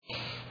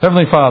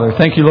Heavenly Father,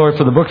 thank you, Lord,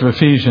 for the book of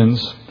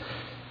Ephesians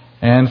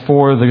and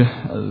for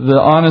the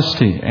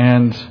honesty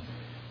and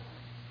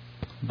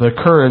the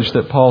courage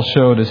that Paul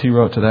showed as he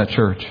wrote to that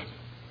church.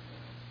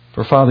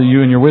 For Father,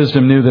 you in your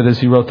wisdom knew that as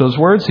he wrote those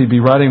words, he'd be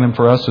writing them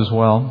for us as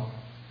well,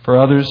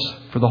 for others,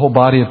 for the whole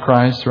body of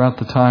Christ throughout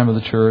the time of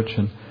the church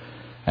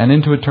and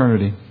into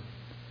eternity.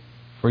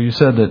 For you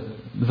said that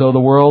though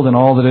the world and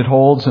all that it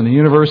holds and the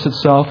universe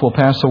itself will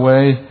pass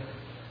away,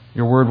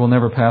 your word will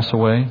never pass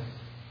away.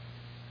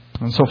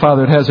 And so,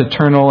 Father, it has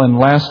eternal and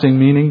lasting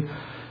meaning,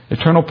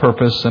 eternal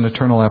purpose, and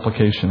eternal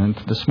application. And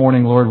this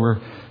morning, Lord,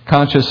 we're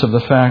conscious of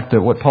the fact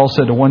that what Paul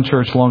said to one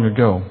church long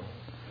ago,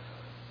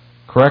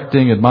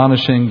 correcting,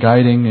 admonishing,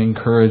 guiding,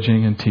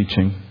 encouraging, and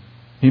teaching,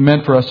 he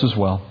meant for us as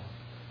well.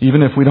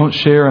 Even if we don't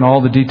share in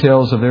all the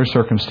details of their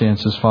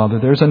circumstances, Father,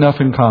 there's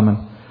enough in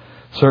common.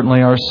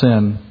 Certainly our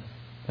sin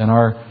and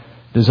our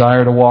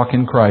desire to walk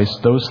in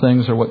Christ, those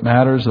things are what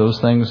matters.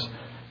 Those things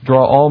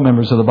draw all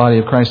members of the body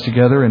of Christ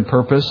together in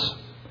purpose.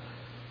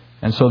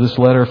 And so this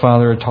letter,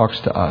 Father, talks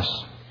to us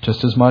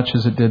just as much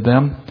as it did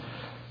them.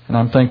 And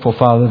I'm thankful,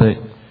 Father,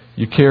 that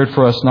you cared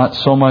for us not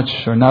so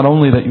much, or not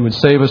only that you would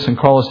save us and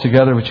call us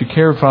together, but you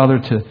cared, Father,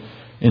 to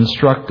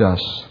instruct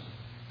us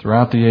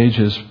throughout the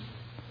ages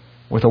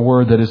with a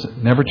word that is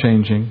never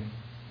changing,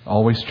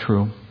 always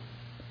true,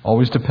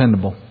 always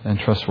dependable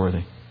and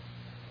trustworthy.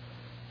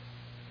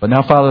 But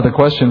now, Father, the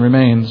question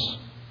remains,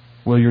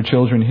 will your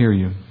children hear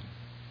you?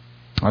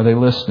 Are they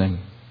listening?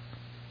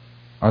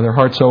 Are their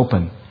hearts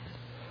open?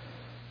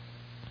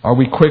 Are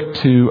we quick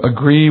to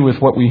agree with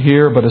what we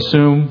hear but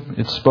assume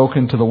it's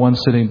spoken to the one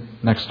sitting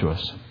next to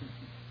us?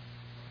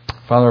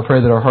 Father, I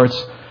pray that our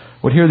hearts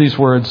would hear these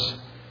words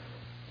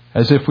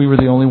as if we were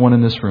the only one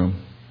in this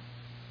room.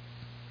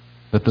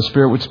 That the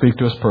Spirit would speak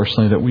to us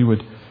personally, that we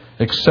would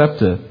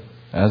accept it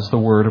as the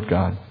Word of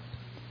God.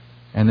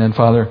 And then,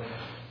 Father,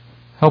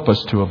 help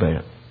us to obey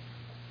it.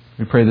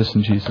 We pray this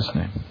in Jesus'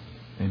 name.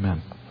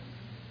 Amen.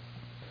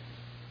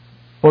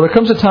 Well, there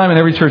comes a time in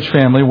every church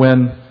family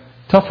when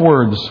tough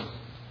words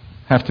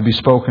have to be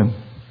spoken.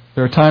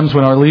 There are times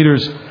when our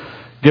leaders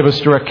give us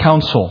direct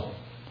counsel,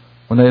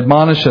 when they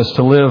admonish us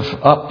to live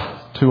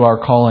up to our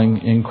calling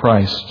in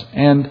Christ.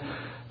 And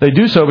they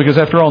do so because,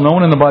 after all, no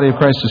one in the body of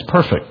Christ is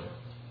perfect.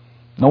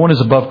 No one is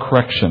above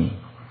correction.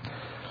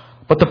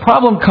 But the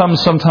problem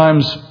comes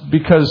sometimes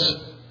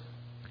because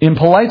in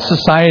polite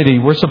society,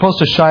 we're supposed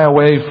to shy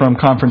away from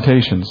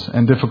confrontations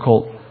and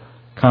difficult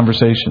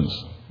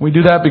conversations. We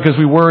do that because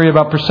we worry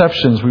about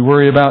perceptions. We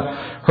worry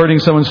about hurting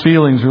someone's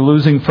feelings or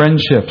losing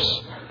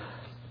friendships.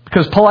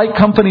 Because polite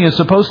company is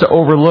supposed to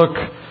overlook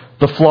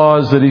the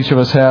flaws that each of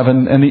us have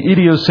and the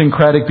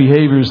idiosyncratic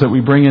behaviors that we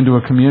bring into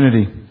a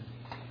community.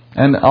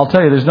 And I'll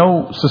tell you, there's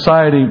no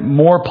society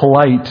more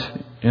polite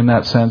in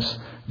that sense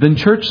than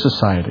church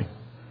society.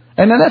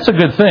 And that's a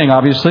good thing,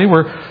 obviously.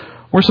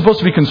 We're supposed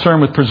to be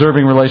concerned with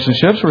preserving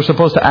relationships. We're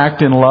supposed to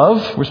act in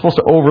love. We're supposed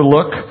to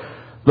overlook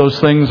those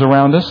things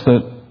around us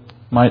that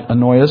might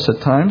annoy us at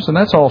times, and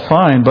that's all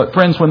fine. But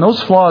friends, when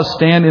those flaws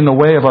stand in the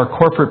way of our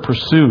corporate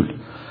pursuit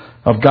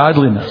of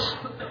godliness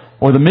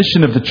or the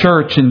mission of the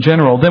church in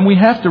general, then we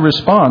have to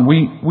respond.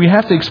 We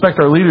have to expect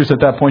our leaders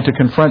at that point to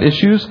confront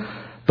issues.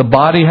 The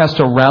body has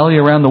to rally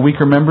around the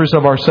weaker members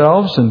of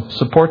ourselves and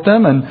support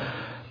them. And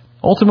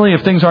ultimately,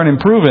 if things aren't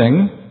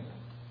improving,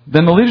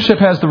 then the leadership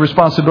has the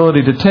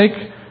responsibility to take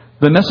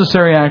the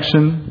necessary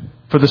action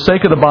for the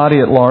sake of the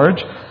body at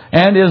large.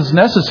 And as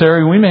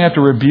necessary, we may have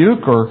to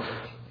rebuke or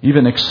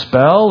even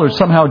expel or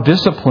somehow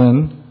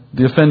discipline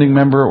the offending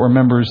member or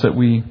members that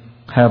we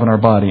have in our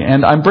body.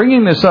 And I'm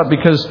bringing this up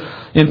because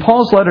in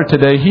Paul's letter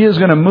today, he is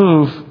going to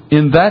move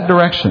in that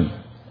direction,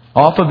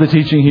 off of the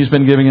teaching he's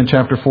been giving in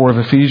chapter 4 of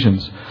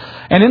Ephesians.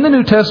 And in the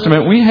New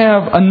Testament, we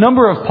have a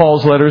number of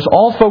Paul's letters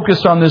all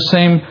focused on this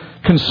same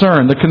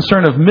concern, the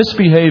concern of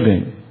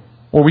misbehaving,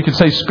 or we could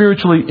say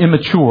spiritually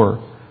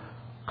immature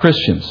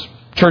Christians,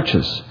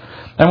 churches.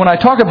 And when I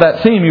talk of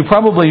that theme, you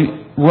probably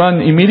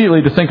run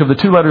immediately to think of the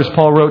two letters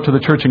Paul wrote to the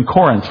church in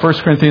Corinth, 1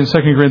 Corinthians,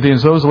 2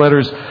 Corinthians. Those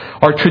letters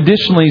are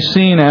traditionally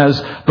seen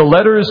as the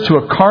letters to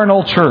a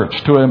carnal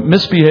church, to a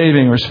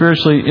misbehaving or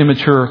spiritually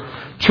immature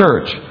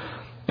church.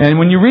 And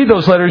when you read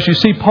those letters, you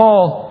see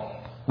Paul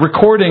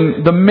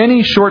recording the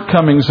many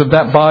shortcomings of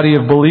that body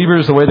of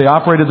believers, the way they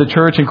operated the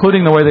church,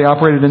 including the way they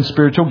operated in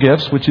spiritual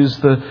gifts, which is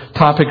the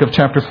topic of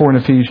chapter 4 in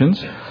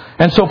Ephesians.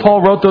 And so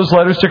Paul wrote those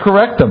letters to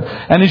correct them.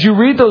 And as you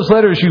read those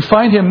letters, you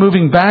find him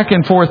moving back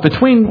and forth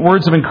between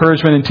words of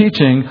encouragement and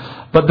teaching,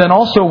 but then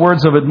also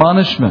words of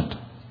admonishment.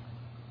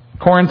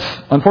 Corinth,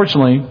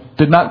 unfortunately,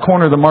 did not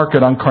corner the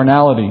market on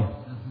carnality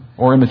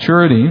or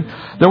immaturity.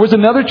 There was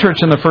another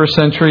church in the first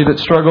century that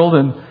struggled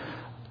and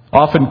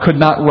often could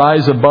not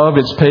rise above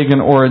its pagan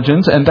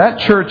origins. And that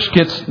church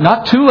gets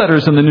not 2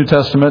 letters in the New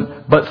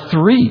Testament, but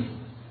 3.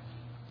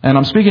 And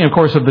I'm speaking, of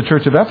course, of the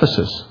church of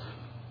Ephesus.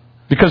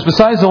 Because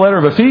besides the letter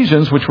of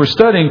Ephesians, which we're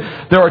studying,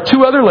 there are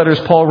 2 other letters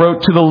Paul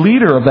wrote to the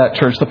leader of that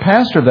church, the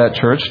pastor of that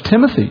church,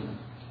 Timothy.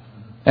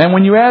 And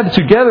when you add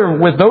together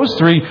with those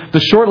 3,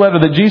 the short letter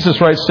that Jesus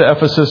writes to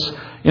Ephesus,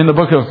 in the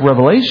book of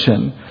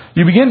Revelation,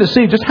 you begin to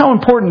see just how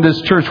important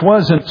this church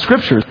was in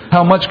Scripture,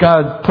 how much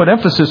God put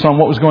emphasis on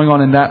what was going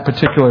on in that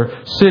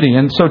particular city.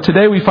 And so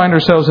today we find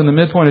ourselves in the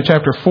midpoint of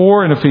chapter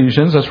 4 in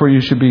Ephesians. That's where you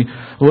should be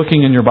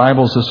looking in your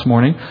Bibles this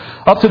morning.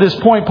 Up to this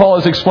point, Paul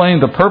has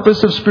explained the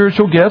purpose of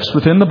spiritual gifts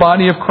within the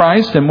body of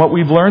Christ. And what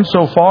we've learned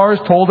so far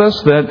has told us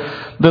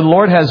that the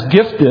Lord has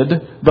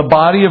gifted the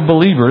body of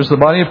believers, the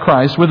body of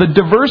Christ, with a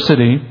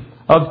diversity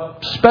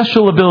of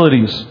special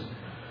abilities.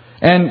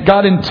 And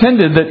God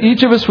intended that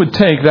each of us would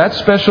take that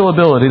special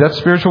ability, that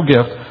spiritual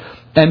gift,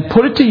 and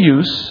put it to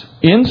use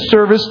in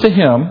service to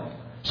Him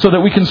so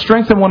that we can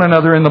strengthen one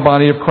another in the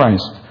body of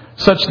Christ.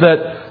 Such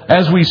that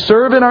as we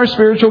serve in our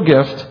spiritual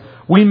gift,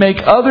 we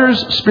make others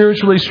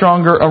spiritually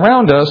stronger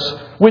around us,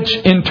 which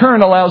in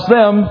turn allows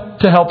them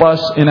to help us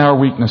in our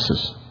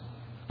weaknesses.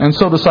 And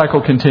so the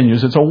cycle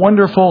continues. It's a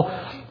wonderful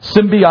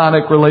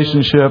symbiotic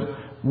relationship,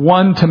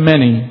 one to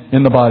many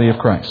in the body of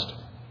Christ.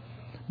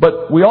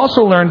 But we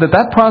also learned that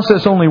that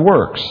process only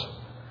works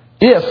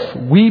if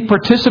we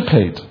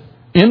participate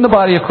in the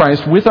body of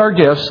Christ with our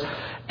gifts,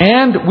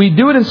 and we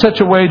do it in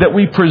such a way that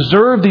we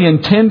preserve the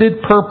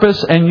intended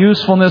purpose and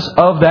usefulness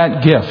of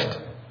that gift.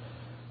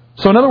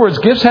 So in other words,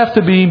 gifts have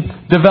to be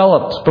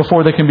developed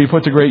before they can be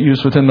put to great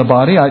use within the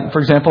body. For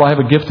example, I have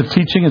a gift of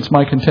teaching. It's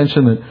my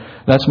contention that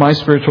that's my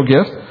spiritual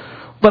gift.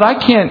 But I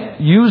can't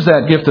use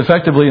that gift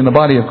effectively in the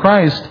body of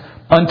Christ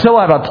until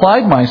I've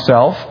applied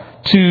myself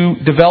to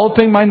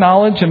developing my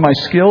knowledge and my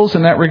skills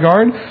in that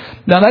regard.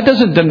 Now, that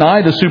doesn't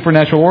deny the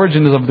supernatural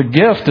origins of the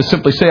gift to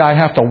simply say I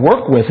have to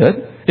work with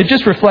it. It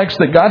just reflects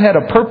that God had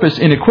a purpose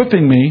in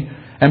equipping me,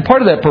 and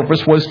part of that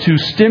purpose was to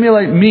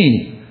stimulate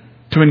me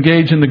to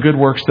engage in the good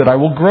works that I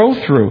will grow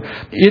through.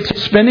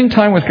 It's spending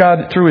time with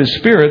God through His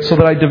Spirit so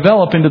that I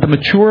develop into the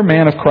mature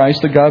man of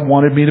Christ that God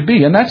wanted me to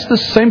be. And that's the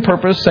same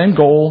purpose, same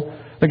goal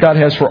that God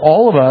has for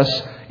all of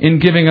us in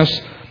giving us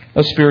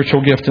a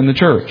spiritual gift in the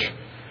church.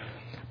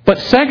 But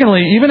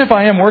secondly, even if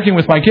I am working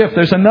with my gift,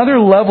 there's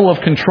another level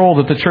of control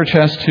that the church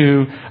has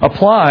to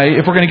apply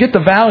if we're going to get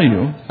the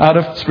value out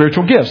of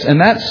spiritual gifts. And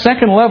that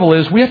second level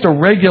is we have to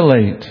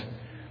regulate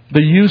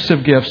the use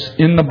of gifts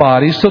in the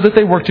body so that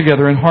they work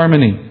together in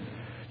harmony.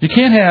 You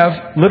can't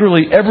have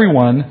literally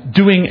everyone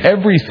doing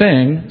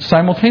everything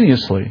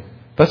simultaneously.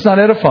 That's not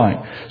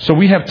edifying. So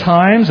we have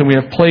times and we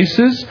have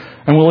places,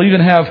 and we'll even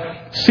have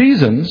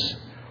seasons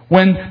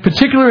when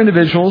particular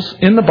individuals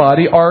in the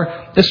body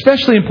are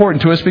especially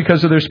important to us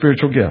because of their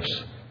spiritual gifts.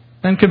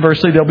 And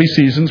conversely, there'll be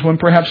seasons when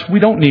perhaps we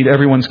don't need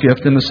everyone's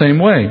gift in the same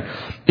way.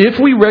 If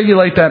we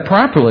regulate that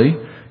properly,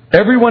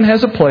 everyone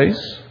has a place,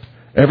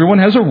 everyone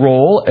has a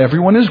role,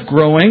 everyone is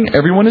growing,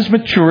 everyone is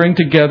maturing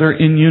together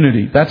in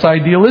unity. That's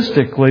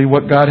idealistically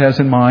what God has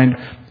in mind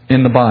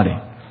in the body.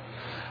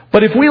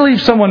 But if we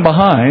leave someone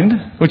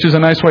behind, which is a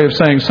nice way of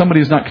saying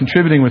somebody is not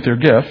contributing with their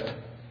gift,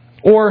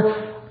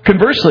 or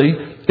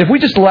conversely, if we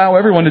just allow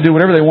everyone to do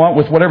whatever they want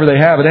with whatever they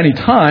have at any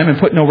time and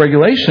put no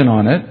regulation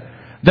on it,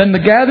 then the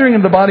gathering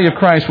of the body of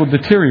Christ will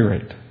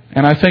deteriorate.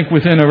 And I think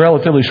within a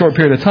relatively short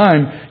period of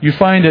time, you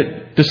find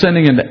it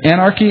descending into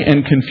anarchy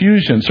and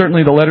confusion.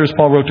 Certainly the letters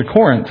Paul wrote to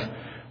Corinth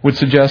would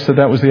suggest that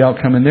that was the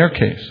outcome in their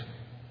case.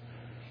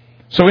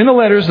 So in the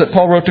letters that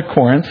Paul wrote to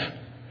Corinth,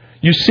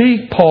 you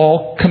see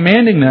Paul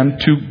commanding them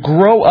to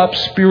grow up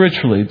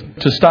spiritually,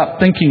 to stop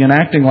thinking and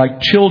acting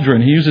like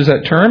children. He uses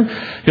that term.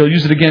 He'll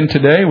use it again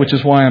today, which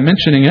is why I'm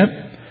mentioning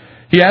it.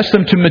 He asks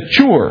them to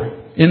mature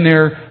in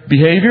their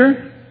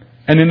behavior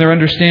and in their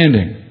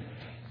understanding.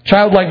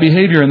 Childlike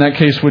behavior in that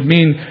case would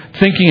mean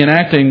thinking and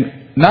acting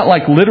not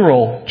like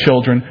literal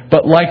children,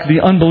 but like the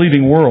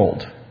unbelieving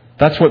world.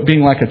 That's what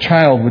being like a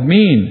child would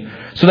mean.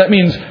 So that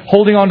means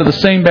holding on to the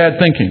same bad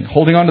thinking,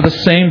 holding on to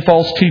the same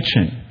false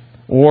teaching,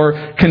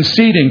 or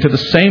conceding to the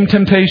same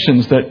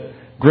temptations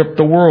that grip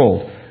the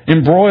world,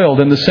 embroiled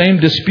in the same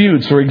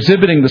disputes, or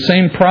exhibiting the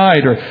same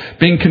pride, or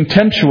being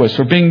contemptuous,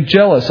 or being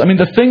jealous. I mean,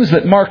 the things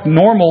that mark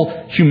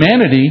normal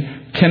humanity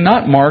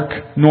cannot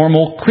mark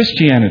normal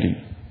Christianity.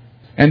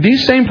 And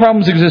these same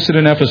problems existed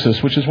in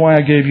Ephesus, which is why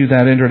I gave you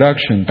that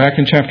introduction. Back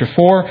in chapter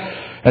 4,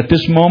 at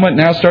this moment,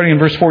 now starting in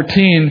verse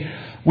 14,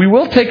 we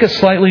will take a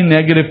slightly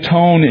negative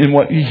tone in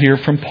what you hear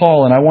from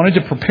Paul. And I wanted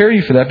to prepare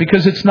you for that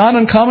because it's not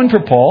uncommon for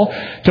Paul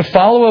to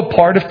follow a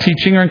part of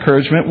teaching or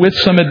encouragement with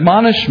some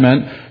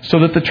admonishment so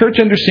that the church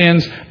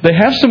understands they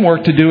have some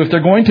work to do if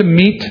they're going to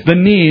meet the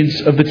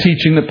needs of the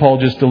teaching that Paul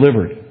just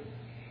delivered.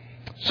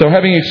 So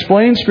having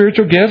explained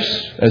spiritual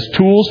gifts as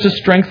tools to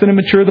strengthen and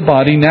mature the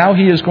body, now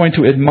he is going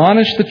to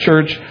admonish the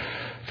church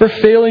for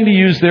failing to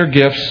use their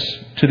gifts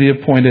to the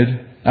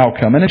appointed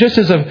outcome. And just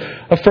as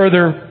a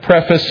further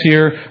preface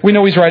here, we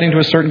know he's writing to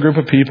a certain group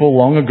of people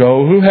long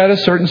ago who had a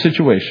certain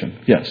situation.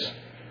 Yes.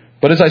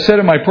 But as I said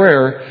in my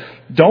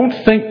prayer, don't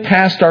think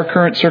past our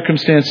current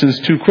circumstances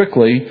too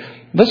quickly.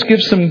 Let's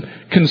give some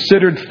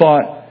considered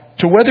thought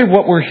to whether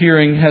what we're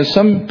hearing has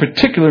some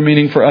particular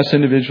meaning for us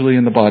individually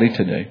in the body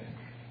today.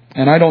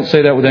 And I don't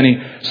say that with any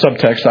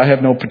subtext. I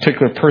have no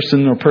particular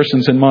person or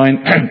persons in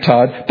mind,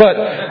 Todd. But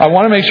I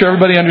want to make sure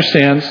everybody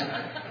understands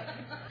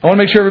I want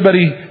to make sure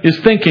everybody is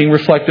thinking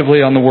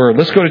reflectively on the Word.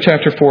 Let's go to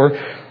chapter 4,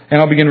 and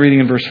I'll begin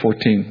reading in verse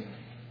 14.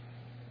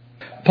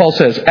 Paul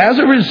says, "As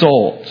a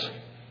result,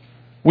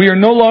 we are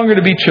no longer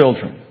to be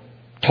children,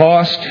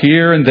 tossed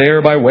here and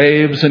there by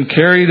waves and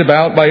carried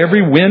about by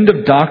every wind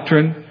of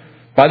doctrine,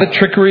 by the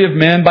trickery of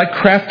men, by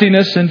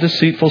craftiness and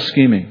deceitful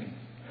scheming.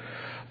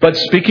 But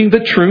speaking the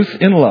truth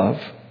in love,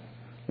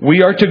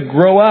 we are to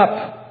grow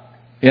up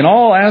in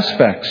all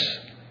aspects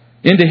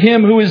into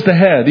Him who is the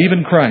head,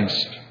 even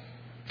Christ,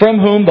 from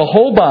whom the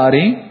whole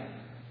body,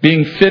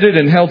 being fitted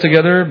and held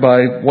together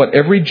by what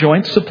every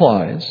joint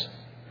supplies,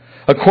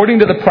 according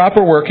to the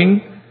proper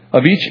working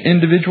of each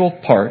individual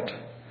part,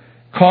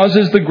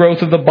 causes the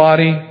growth of the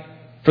body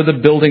for the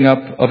building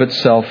up of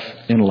itself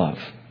in love."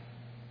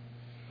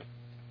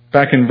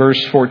 Back in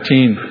verse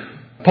 14,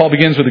 Paul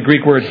begins with the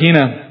Greek word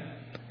hina.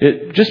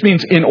 It just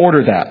means in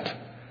order that.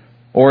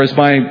 Or as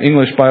my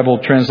English Bible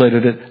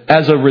translated it,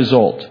 as a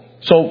result.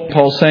 So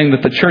Paul's saying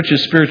that the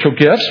church's spiritual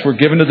gifts were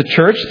given to the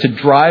church to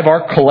drive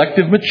our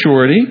collective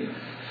maturity.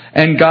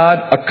 And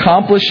God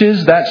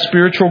accomplishes that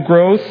spiritual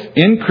growth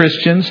in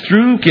Christians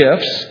through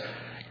gifts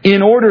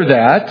in order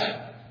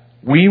that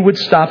we would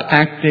stop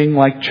acting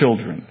like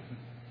children.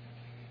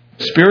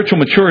 Spiritual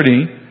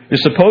maturity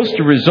is supposed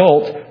to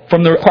result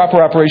from the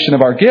proper operation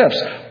of our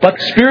gifts. But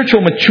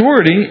spiritual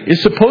maturity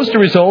is supposed to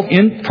result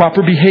in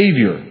proper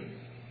behavior.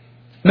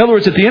 In other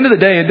words, at the end of the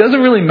day, it doesn't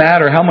really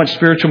matter how much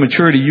spiritual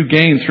maturity you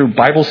gain through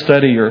Bible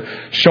study or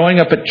showing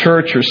up at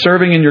church or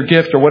serving in your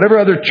gift or whatever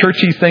other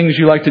churchy things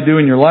you like to do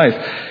in your life.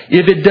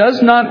 If it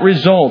does not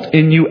result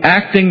in you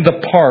acting the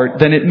part,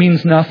 then it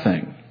means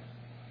nothing.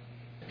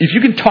 If you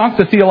can talk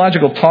the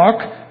theological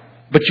talk,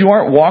 but you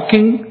aren't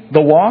walking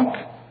the walk,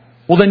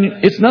 well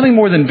then it's nothing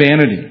more than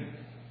vanity.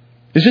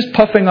 It's just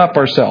puffing up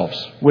ourselves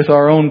with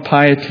our own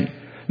piety.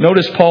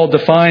 Notice Paul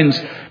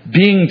defines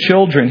being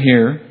children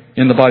here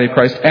in the body of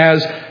Christ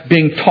as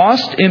being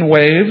tossed in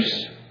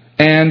waves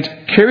and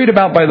carried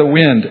about by the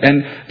wind.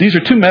 And these are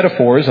two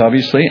metaphors,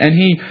 obviously, and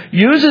he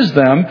uses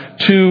them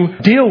to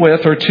deal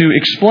with or to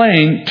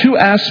explain two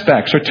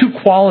aspects or two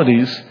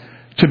qualities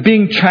to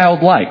being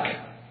childlike.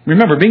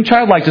 Remember, being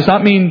childlike does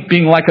not mean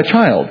being like a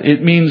child.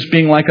 It means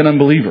being like an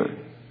unbeliever.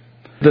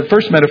 The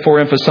first metaphor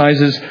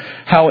emphasizes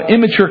how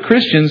immature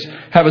Christians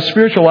have a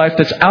spiritual life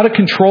that's out of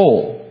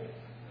control.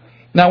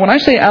 Now, when I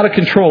say out of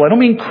control, I don't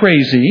mean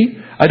crazy.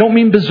 I don't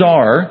mean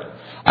bizarre.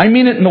 I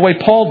mean it in the way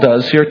Paul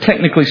does here,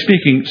 technically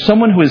speaking,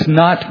 someone who has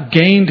not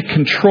gained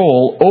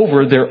control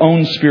over their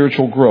own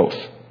spiritual growth.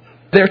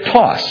 They're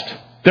tossed.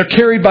 They're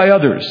carried by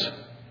others.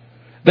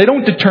 They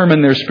don't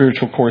determine their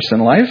spiritual course in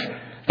life.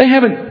 They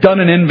haven't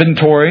done an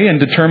inventory and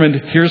determined,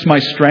 here's my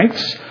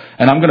strengths,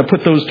 and I'm going to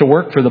put those to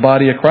work for the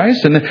body of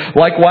Christ. And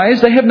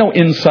likewise, they have no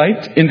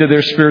insight into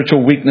their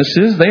spiritual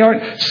weaknesses. They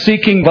aren't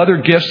seeking other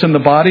gifts in the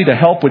body to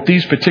help with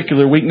these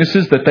particular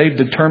weaknesses that they've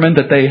determined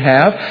that they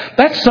have.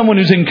 That's someone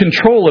who's in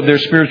control of their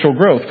spiritual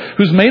growth,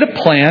 who's made a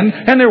plan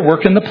and they're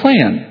working the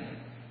plan.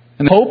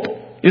 And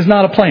hope is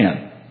not a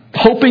plan.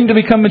 Hoping to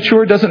become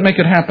mature doesn't make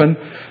it happen.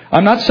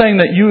 I'm not saying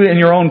that you in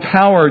your own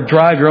power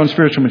drive your own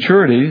spiritual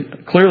maturity.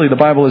 Clearly, the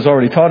Bible has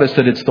already taught us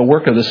that it's the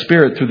work of the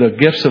Spirit through the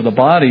gifts of the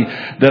body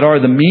that are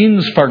the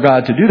means for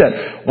God to do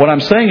that. What I'm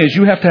saying is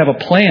you have to have a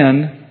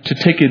plan to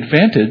take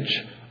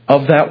advantage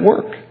of that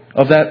work,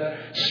 of that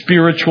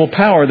spiritual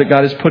power that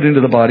God has put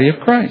into the body of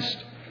Christ.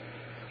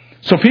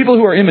 So people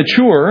who are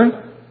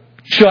immature,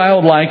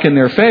 childlike in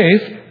their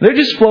faith, they're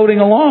just floating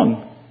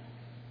along.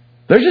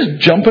 They're just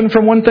jumping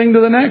from one thing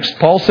to the next.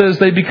 Paul says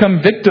they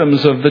become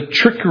victims of the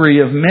trickery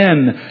of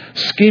men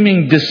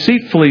scheming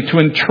deceitfully to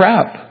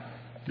entrap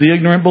the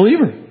ignorant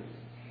believer.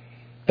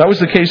 That was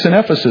the case in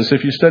Ephesus.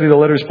 If you study the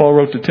letters Paul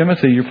wrote to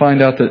Timothy, you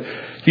find out that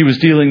he was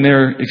dealing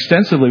there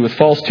extensively with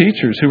false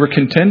teachers who were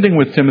contending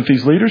with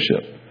Timothy's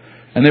leadership.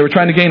 And they were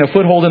trying to gain a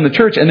foothold in the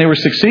church, and they were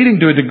succeeding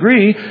to a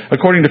degree,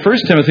 according to 1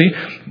 Timothy,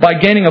 by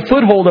gaining a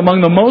foothold among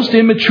the most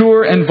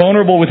immature and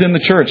vulnerable within the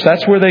church.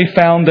 That's where they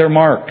found their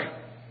mark.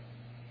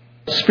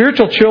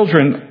 Spiritual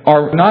children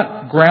are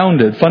not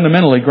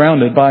fundamentally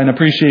grounded by an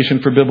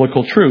appreciation for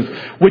biblical truth,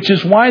 which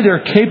is why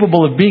they're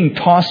capable of being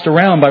tossed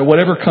around by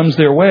whatever comes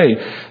their way.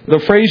 The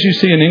phrase you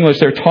see in English,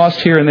 they're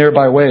tossed here and there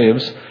by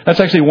waves, that's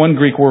actually one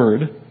Greek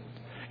word.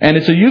 And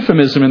it's a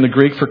euphemism in the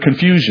Greek for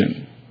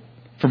confusion,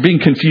 for being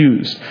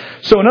confused.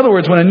 So in other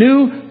words, when a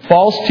new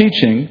false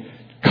teaching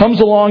comes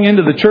along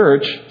into the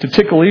church to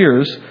tickle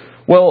ears,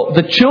 well,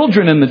 the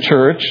children in the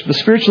church, the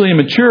spiritually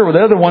immature, well,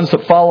 they're the ones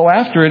that follow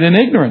after it in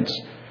ignorance.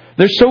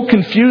 They're so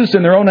confused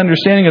in their own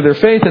understanding of their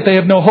faith that they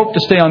have no hope to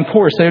stay on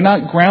course. They're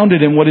not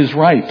grounded in what is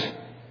right.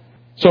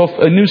 So if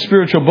a new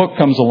spiritual book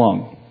comes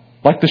along,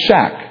 like The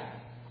Shack,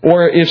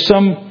 or if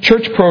some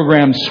church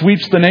program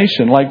sweeps the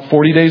nation, like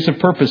 40 Days of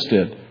Purpose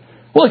did,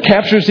 well, it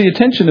captures the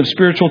attention of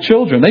spiritual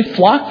children. They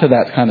flock to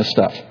that kind of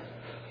stuff.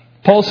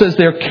 Paul says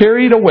they're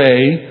carried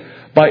away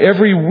by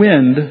every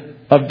wind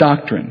of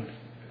doctrine.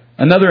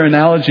 Another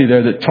analogy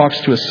there that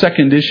talks to a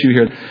second issue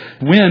here.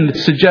 Wind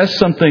suggests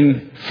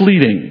something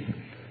fleeting.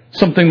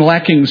 Something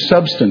lacking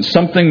substance.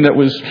 Something that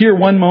was here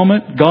one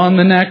moment, gone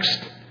the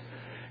next.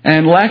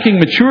 And lacking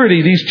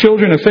maturity, these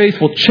children of faith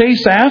will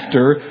chase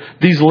after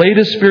these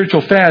latest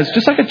spiritual fads,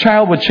 just like a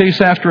child would chase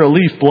after a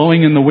leaf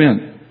blowing in the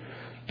wind.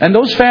 And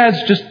those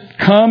fads just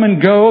come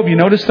and go. Have you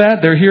noticed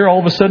that? They're here all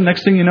of a sudden.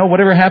 Next thing you know,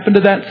 whatever happened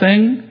to that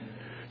thing?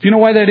 Do you know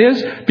why that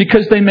is?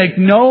 Because they make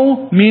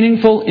no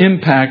meaningful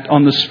impact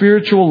on the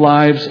spiritual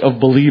lives of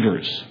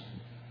believers.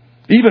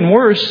 Even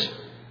worse,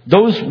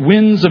 those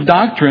winds of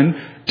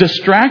doctrine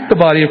distract the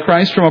body of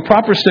Christ from a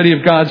proper study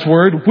of God's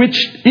Word, which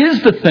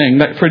is the thing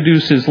that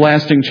produces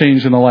lasting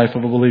change in the life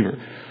of a believer.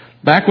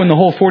 Back when the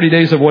whole 40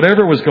 days of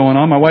whatever was going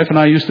on, my wife and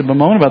I used to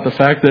bemoan about the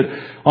fact that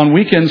on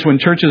weekends when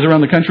churches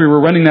around the country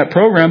were running that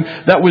program,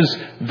 that was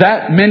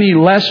that many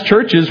less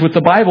churches with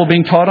the Bible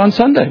being taught on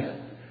Sunday.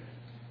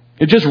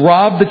 It just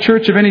robbed the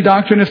church of any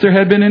doctrine if there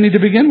had been any to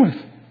begin with.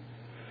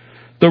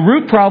 The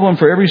root problem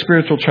for every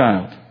spiritual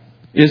child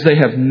is they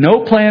have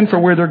no plan for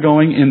where they're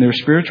going in their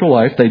spiritual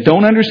life. They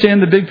don't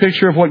understand the big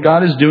picture of what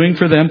God is doing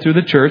for them through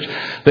the church.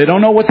 They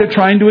don't know what they're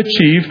trying to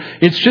achieve.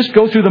 It's just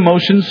go through the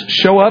motions,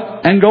 show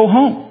up, and go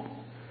home.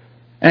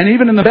 And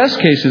even in the best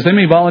cases, they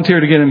may volunteer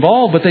to get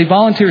involved, but they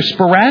volunteer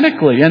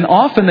sporadically. And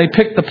often they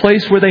pick the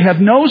place where they have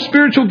no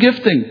spiritual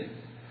gifting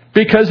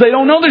because they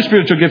don't know their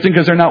spiritual gifting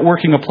because they're not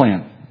working a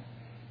plan.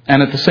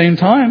 And at the same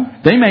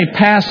time, they may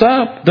pass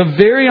up the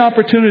very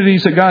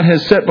opportunities that God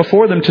has set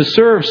before them to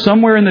serve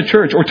somewhere in the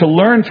church or to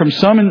learn from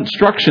some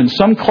instruction,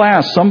 some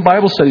class, some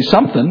Bible study,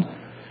 something.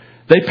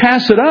 They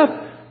pass it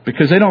up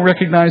because they don't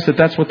recognize that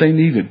that's what they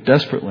needed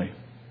desperately.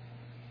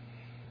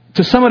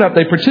 To sum it up,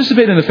 they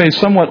participate in the faith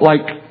somewhat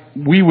like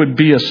we would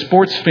be a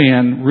sports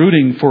fan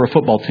rooting for a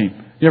football team.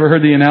 You ever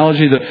heard the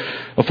analogy that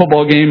a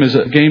football game is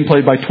a game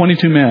played by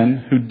 22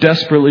 men who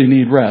desperately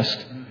need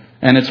rest,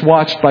 and it's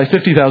watched by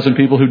 50,000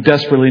 people who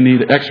desperately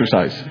need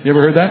exercise? You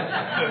ever heard that?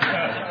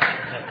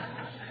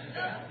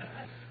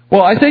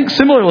 Well, I think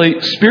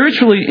similarly,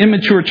 spiritually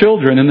immature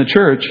children in the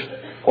church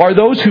are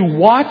those who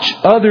watch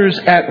others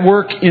at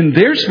work in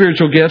their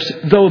spiritual gifts,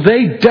 though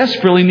they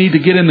desperately need to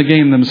get in the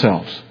game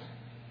themselves.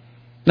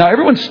 Now,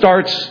 everyone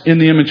starts in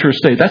the immature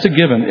state. That's a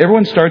given.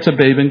 Everyone starts a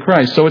babe in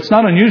Christ. So it's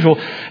not unusual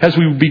as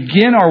we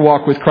begin our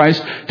walk with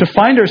Christ to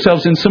find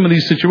ourselves in some of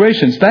these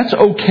situations. That's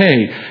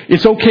okay.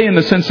 It's okay in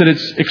the sense that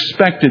it's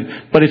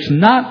expected, but it's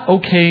not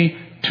okay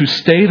to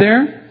stay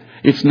there.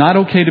 It's not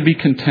okay to be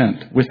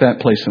content with that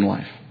place in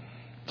life.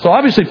 So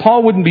obviously,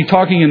 Paul wouldn't be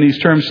talking in these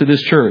terms to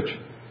this church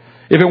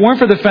if it weren't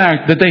for the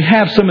fact that they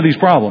have some of these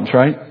problems,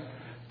 right?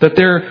 That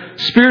their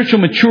spiritual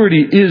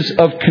maturity is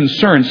of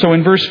concern. So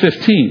in verse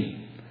 15,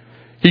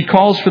 he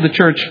calls for the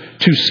church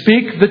to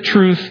speak the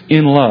truth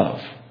in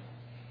love.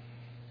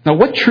 Now,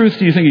 what truth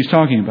do you think he's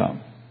talking about?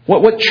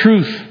 What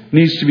truth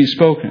needs to be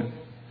spoken?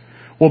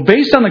 Well,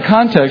 based on the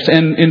context,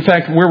 and in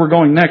fact where we're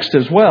going next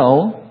as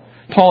well,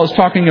 Paul is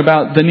talking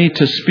about the need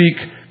to speak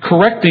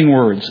correcting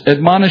words,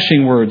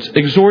 admonishing words,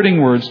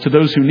 exhorting words to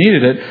those who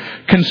needed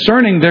it,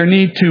 concerning their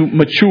need to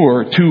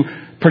mature, to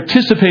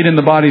participate in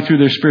the body through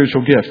their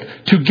spiritual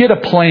gift, to get a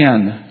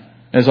plan,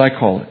 as I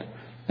call it.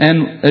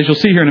 And as you'll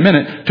see here in a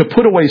minute, to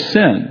put away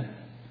sin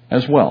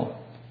as well.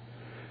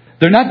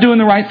 They're not doing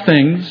the right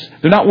things.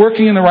 They're not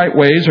working in the right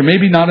ways, or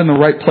maybe not in the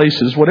right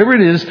places. Whatever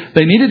it is,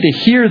 they needed to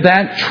hear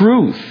that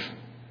truth.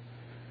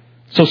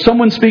 So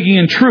someone speaking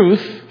in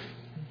truth,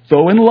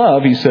 though in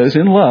love, he says,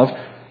 in love,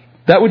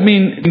 that would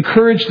mean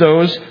encourage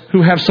those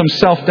who have some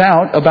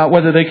self-doubt about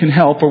whether they can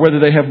help or whether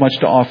they have much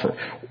to offer.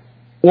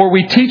 Or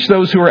we teach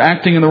those who are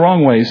acting in the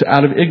wrong ways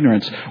out of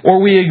ignorance.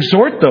 Or we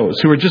exhort those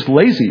who are just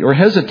lazy or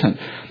hesitant.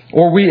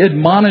 Or we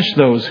admonish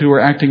those who are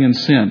acting in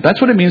sin. That's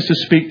what it means to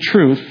speak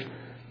truth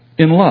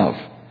in love.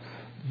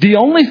 The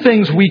only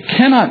things we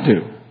cannot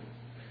do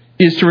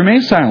is to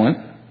remain silent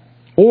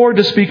or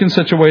to speak in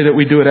such a way that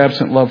we do it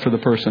absent love for the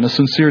person, a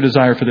sincere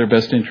desire for their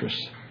best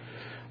interests.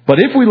 But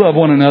if we love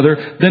one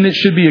another, then it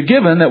should be a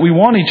given that we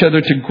want each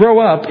other to grow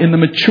up in the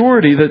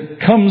maturity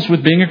that comes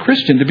with being a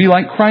Christian, to be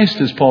like Christ,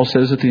 as Paul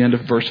says at the end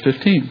of verse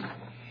 15.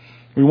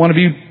 We want to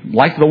be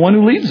like the one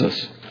who leads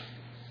us.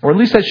 Or at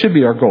least that should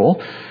be our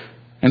goal.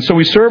 And so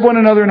we serve one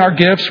another in our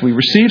gifts. We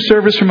receive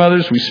service from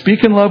others. We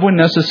speak in love when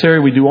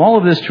necessary. We do all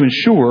of this to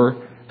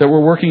ensure that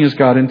we're working as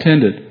God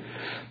intended.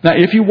 Now,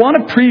 if you want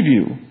a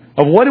preview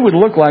of what it would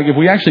look like if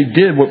we actually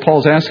did what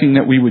Paul's asking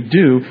that we would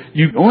do,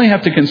 you only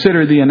have to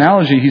consider the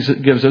analogy he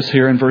gives us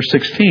here in verse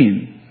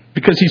 16.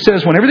 Because he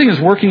says when everything is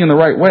working in the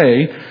right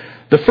way,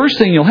 the first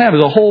thing you'll have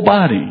is a whole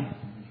body.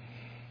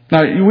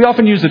 Now, we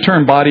often use the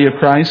term body of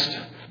Christ,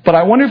 but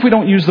I wonder if we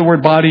don't use the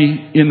word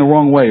body in the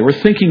wrong way. We're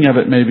thinking of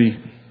it maybe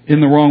in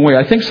the wrong way.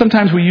 I think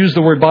sometimes we use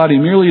the word body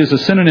merely as a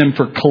synonym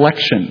for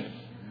collection.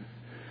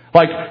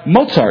 Like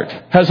Mozart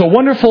has a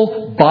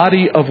wonderful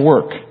body of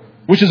work,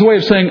 which is a way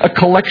of saying a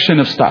collection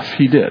of stuff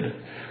he did.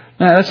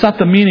 Now, that's not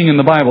the meaning in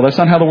the Bible. That's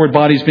not how the word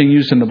body is being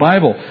used in the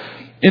Bible.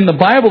 In the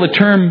Bible, the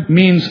term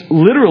means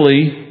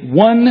literally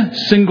one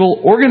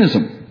single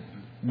organism.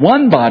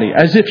 One body,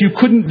 as if you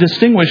couldn't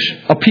distinguish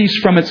a piece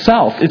from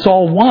itself. It's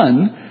all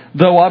one,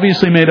 though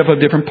obviously made up of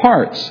different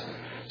parts.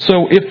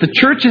 So if the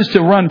church is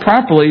to run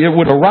properly, it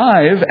would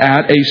arrive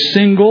at a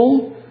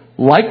single,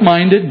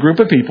 like-minded group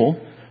of people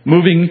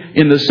moving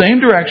in the same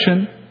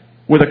direction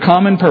with a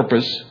common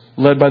purpose,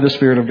 led by the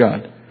Spirit of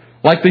God.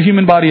 Like the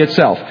human body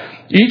itself.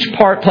 Each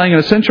part playing an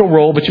essential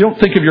role, but you don't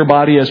think of your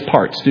body as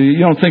parts, do you? You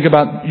don't think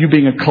about you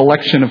being a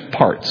collection of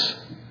parts.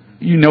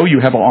 You know you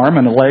have an arm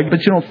and a leg,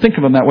 but you don't think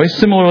of them that way.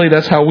 Similarly,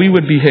 that's how we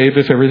would behave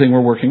if everything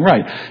were working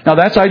right. Now,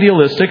 that's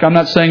idealistic. I'm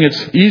not saying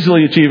it's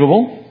easily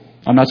achievable.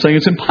 I'm not saying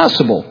it's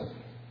impossible.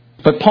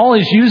 But Paul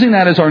is using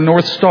that as our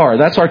North Star.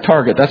 That's our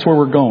target. That's where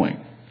we're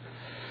going.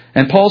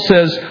 And Paul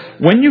says,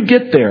 when you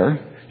get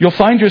there, you'll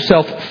find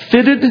yourself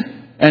fitted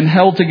and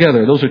held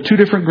together. Those are two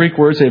different Greek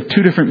words. They have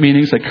two different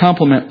meanings. They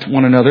complement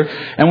one another.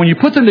 And when you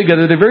put them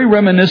together, they're very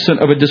reminiscent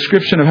of a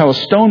description of how a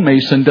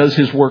stonemason does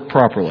his work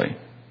properly.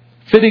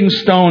 Fitting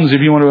stones,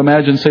 if you want to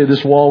imagine, say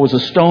this wall was a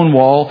stone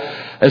wall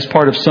as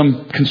part of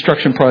some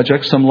construction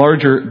project, some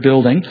larger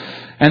building.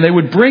 And they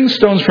would bring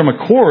stones from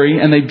a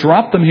quarry and they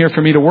drop them here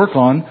for me to work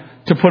on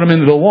to put them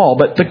into the wall.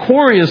 But the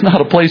quarry is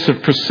not a place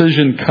of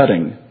precision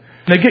cutting.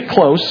 They get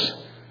close.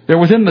 They're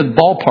within the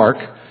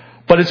ballpark.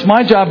 But it's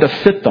my job to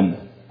fit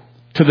them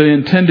to the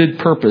intended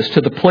purpose,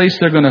 to the place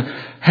they're going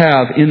to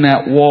have in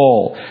that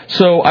wall.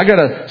 So I got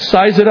to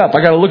size it up.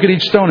 I got to look at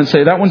each stone and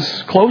say, that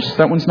one's close,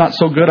 that one's not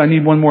so good. I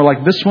need one more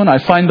like this one. I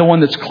find the one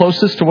that's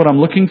closest to what I'm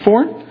looking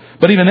for.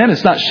 But even then,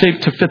 it's not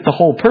shaped to fit the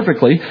hole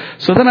perfectly.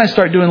 So then I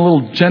start doing a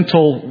little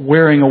gentle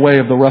wearing away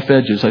of the rough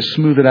edges. I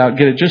smooth it out,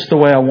 get it just the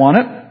way I want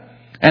it.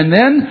 And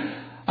then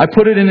I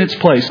put it in its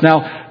place.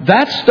 Now,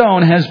 that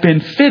stone has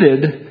been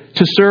fitted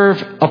to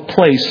serve a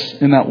place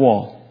in that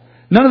wall.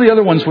 None of the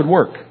other ones would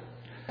work.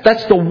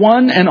 That's the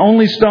one and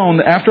only stone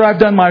that after I've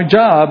done my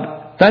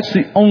job, that's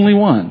the only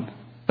one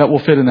that will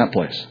fit in that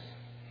place.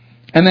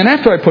 And then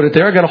after I put it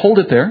there, I got to hold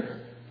it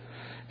there.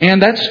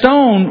 And that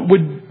stone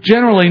would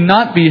generally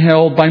not be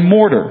held by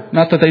mortar.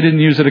 Not that they didn't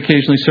use it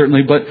occasionally,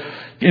 certainly, but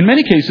in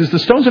many cases, the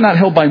stones are not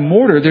held by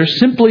mortar. They're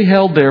simply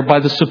held there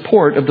by the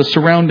support of the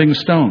surrounding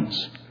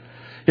stones.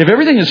 If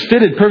everything is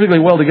fitted perfectly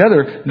well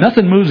together,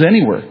 nothing moves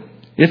anywhere.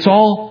 It's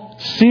all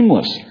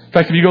seamless. In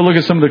fact, if you go look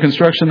at some of the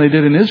construction they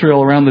did in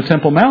Israel around the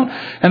Temple Mount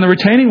and the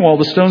retaining wall,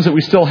 the stones that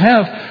we still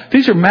have,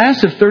 these are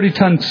massive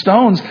 30-ton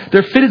stones.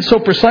 They're fitted so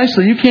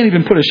precisely you can't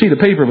even put a sheet of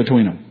paper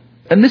between them.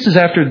 And this is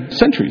after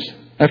centuries,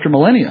 after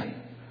millennia.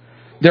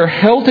 They're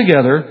held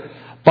together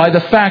by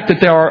the fact that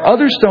there are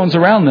other stones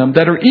around them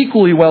that are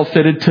equally well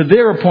fitted to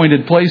their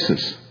appointed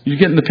places. You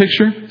getting the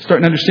picture?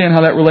 Starting to understand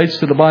how that relates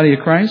to the body of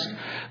Christ?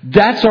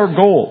 That's our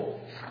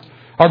goal.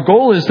 Our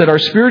goal is that our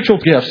spiritual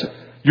gifts,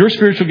 your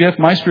spiritual gift,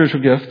 my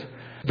spiritual gift,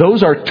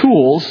 those are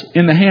tools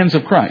in the hands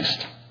of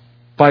Christ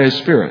by His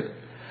Spirit.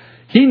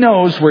 He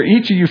knows where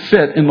each of you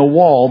fit in the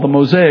wall, the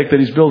mosaic that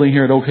He's building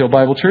here at Oak Hill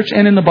Bible Church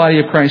and in the body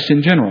of Christ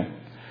in general.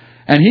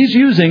 And He's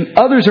using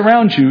others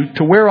around you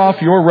to wear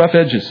off your rough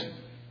edges.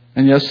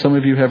 And yes, some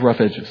of you have rough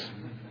edges.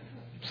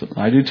 So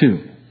I do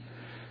too.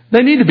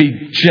 They need to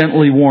be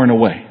gently worn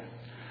away.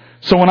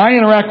 So when I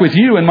interact with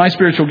you and my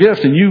spiritual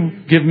gift and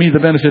you give me the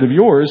benefit of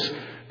yours,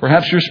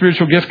 perhaps your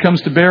spiritual gift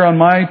comes to bear on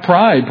my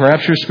pride.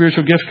 Perhaps your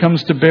spiritual gift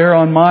comes to bear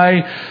on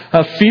my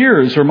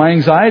fears or my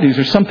anxieties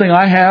or something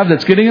I have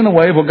that's getting in the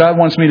way of what God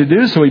wants me to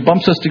do. So He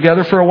bumps us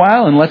together for a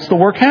while and lets the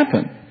work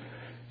happen.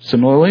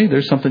 Similarly,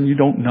 there's something you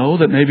don't know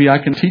that maybe I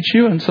can teach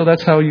you. And so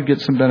that's how you get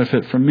some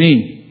benefit from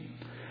me.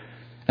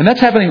 And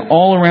that's happening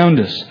all around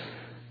us.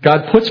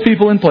 God puts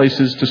people in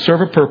places to serve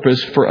a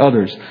purpose for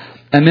others.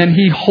 And then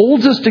He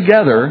holds us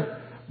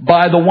together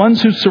by the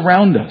ones who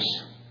surround us,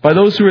 by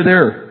those who are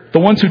there. The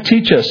ones who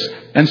teach us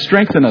and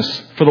strengthen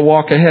us for the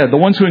walk ahead. The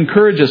ones who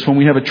encourage us when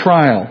we have a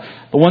trial.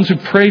 The ones who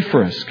pray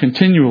for us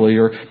continually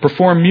or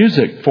perform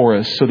music for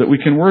us so that we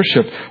can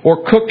worship.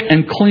 Or cook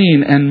and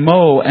clean and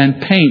mow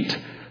and paint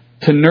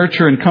to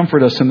nurture and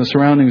comfort us in the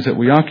surroundings that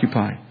we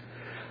occupy.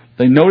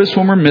 They notice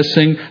when we're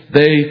missing.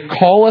 They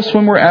call us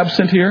when we're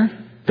absent here.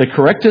 They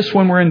correct us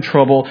when we're in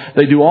trouble.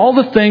 They do all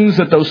the things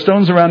that those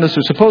stones around us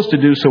are supposed to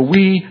do so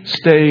we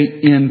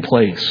stay in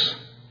place.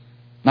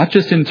 Not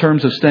just in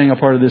terms of staying a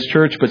part of this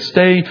church, but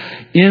stay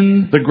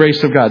in the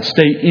grace of God.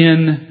 Stay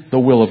in the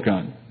will of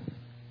God.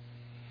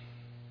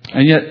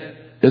 And yet,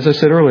 as I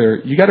said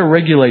earlier, you got to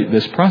regulate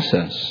this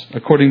process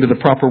according to the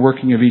proper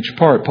working of each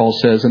part, Paul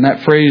says. And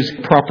that phrase,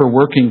 proper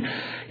working,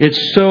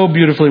 it's so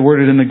beautifully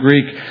worded in the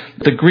Greek.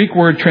 The Greek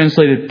word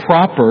translated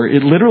proper,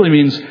 it literally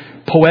means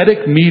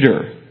poetic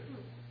meter.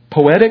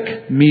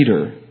 Poetic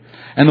meter.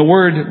 And the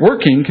word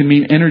working can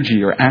mean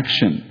energy or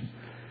action.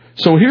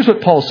 So here's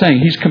what Paul's saying.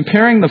 He's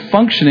comparing the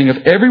functioning of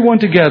everyone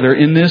together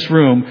in this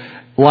room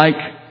like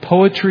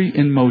poetry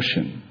in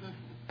motion.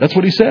 That's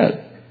what he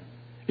said.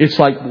 It's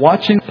like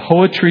watching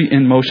poetry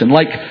in motion.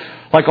 Like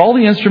all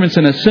the instruments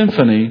in a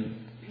symphony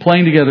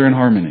playing together in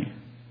harmony.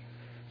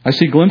 I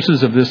see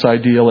glimpses of this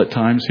ideal at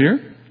times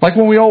here. Like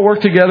when we all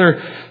work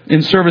together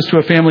in service to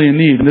a family in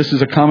need. And this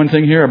is a common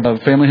thing here. A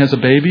family has a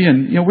baby.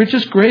 And, we're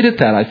just great at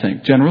that, I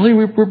think. Generally,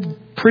 we're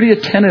pretty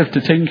attentive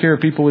to taking care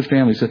of people with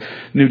families.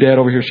 New dad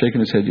over here shaking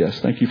his head. Yes,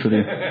 thank you for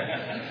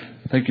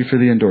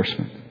the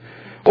endorsement.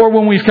 Or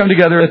when we've come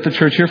together at the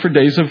church here for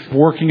days of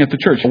working at the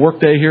church. A work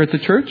day here at the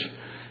church.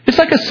 It's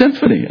like a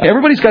symphony.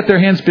 Everybody's got their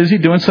hands busy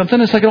doing something.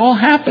 It's like it all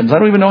happens. I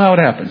don't even know how it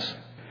happens.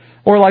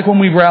 Or like when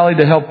we've rallied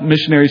to help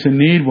missionaries in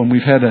need, when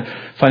we've had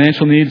a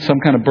financial need, some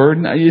kind of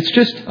burden. It's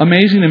just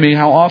amazing to me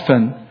how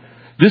often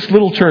this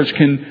little church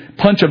can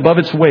punch above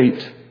its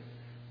weight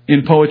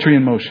in poetry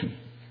and motion,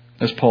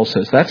 as Paul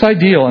says. That's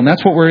ideal, and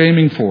that's what we're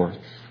aiming for.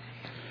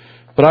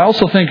 But I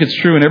also think it's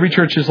true in every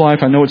church's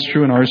life. I know it's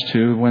true in ours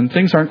too. When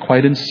things aren't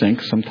quite in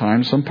sync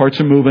sometimes. Some parts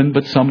are moving,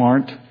 but some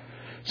aren't.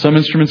 Some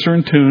instruments are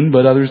in tune,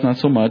 but others not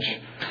so much.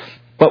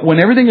 But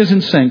when everything is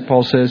in sync,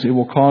 Paul says, it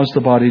will cause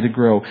the body to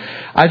grow.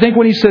 I think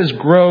when he says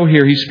grow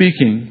here, he's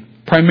speaking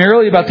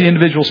primarily about the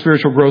individual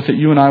spiritual growth that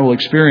you and I will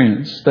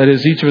experience. That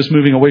is, each of us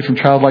moving away from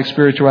childlike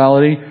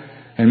spirituality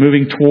and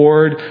moving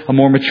toward a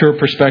more mature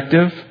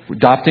perspective,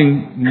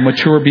 adopting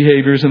mature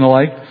behaviors and the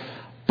like.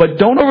 But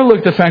don't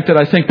overlook the fact that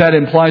I think that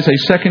implies a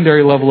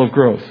secondary level of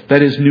growth.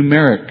 That is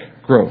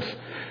numeric growth.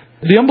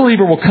 The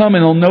unbeliever will come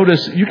and they'll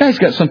notice, you guys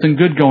got something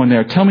good going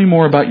there. Tell me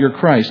more about your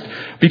Christ.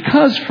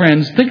 Because,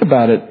 friends, think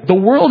about it. The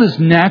world is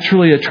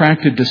naturally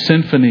attracted to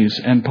symphonies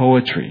and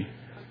poetry.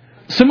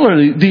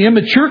 Similarly, the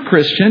immature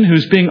Christian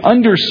who's being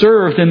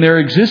underserved in their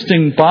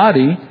existing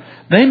body,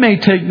 they may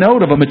take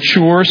note of a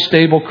mature,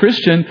 stable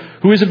Christian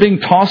who isn't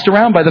being tossed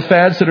around by the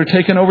fads that are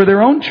taking over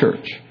their own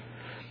church.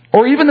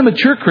 Or even the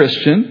mature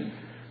Christian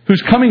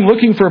who's coming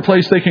looking for a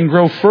place they can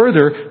grow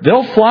further,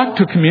 they'll flock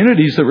to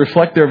communities that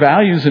reflect their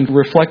values and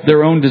reflect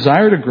their own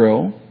desire to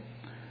grow.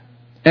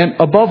 And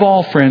above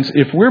all, friends,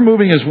 if we're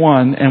moving as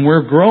one and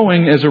we're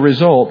growing as a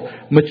result,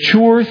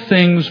 mature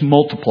things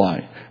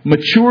multiply.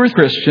 Mature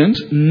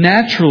Christians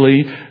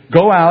naturally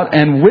go out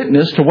and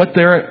witness to what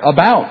they're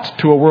about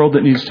to a world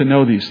that needs to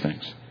know these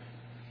things.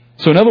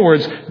 So in other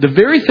words, the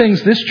very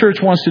things this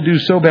church wants to do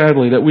so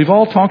badly that we've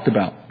all talked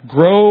about,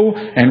 grow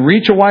and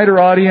reach a wider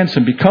audience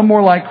and become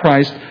more like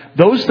Christ,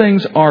 those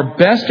things are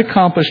best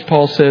accomplished,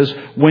 Paul says,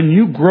 when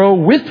you grow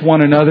with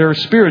one another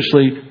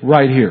spiritually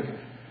right here.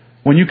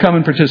 When you come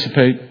and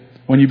participate,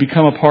 when you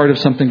become a part of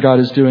something God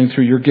is doing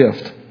through your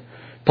gift.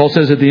 Paul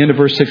says at the end of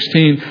verse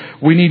 16,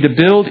 we need to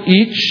build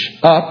each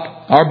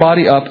up, our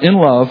body up in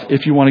love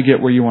if you want to get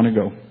where you want to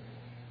go.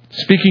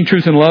 Speaking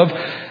truth in love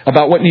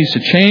about what needs to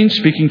change,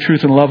 speaking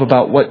truth in love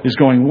about what is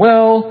going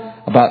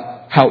well,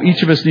 about how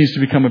each of us needs to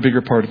become a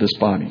bigger part of this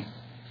body.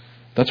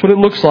 That's what it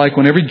looks like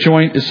when every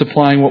joint is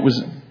supplying what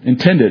was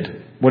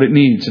intended, what it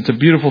needs. It's a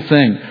beautiful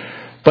thing.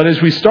 But as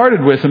we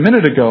started with a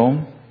minute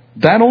ago,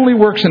 that only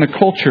works in a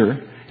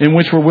culture in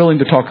which we're willing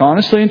to talk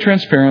honestly and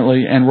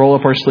transparently and roll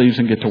up our sleeves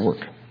and get to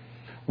work.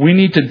 We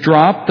need to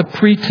drop the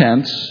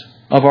pretense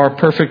of our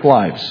perfect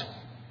lives.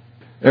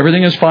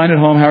 Everything is fine at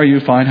home. How are you?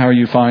 Fine. How are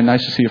you? Fine.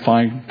 Nice to see you.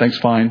 Fine. Thanks.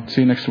 Fine.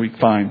 See you next week.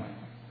 Fine.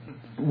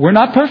 We're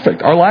not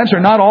perfect. Our lives are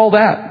not all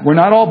that. We're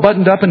not all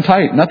buttoned up and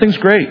tight. Nothing's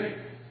great.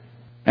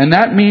 And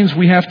that means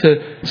we have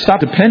to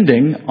stop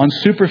depending on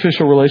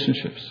superficial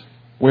relationships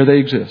where they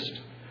exist.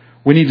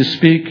 We need to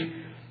speak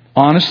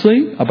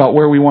honestly about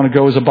where we want to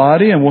go as a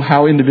body and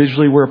how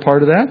individually we're a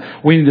part of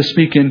that. We need to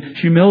speak in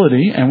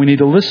humility and we need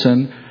to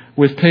listen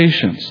with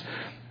patience.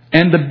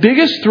 And the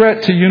biggest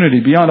threat to unity,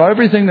 beyond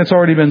everything that's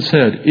already been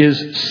said, is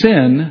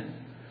sin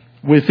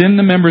within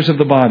the members of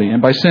the body.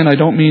 And by sin, I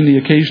don't mean the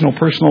occasional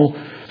personal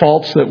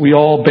faults that we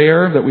all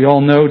bear, that we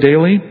all know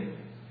daily.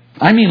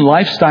 I mean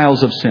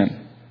lifestyles of sin.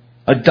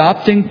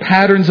 Adopting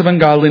patterns of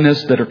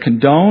ungodliness that are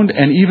condoned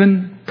and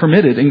even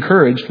permitted,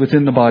 encouraged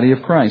within the body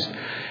of Christ.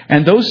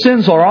 And those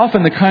sins are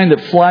often the kind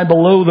that fly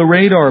below the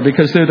radar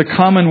because they're the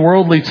common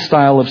worldly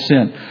style of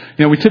sin.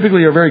 You know, we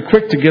typically are very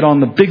quick to get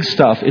on the big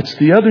stuff. It's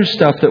the other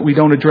stuff that we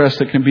don't address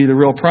that can be the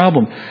real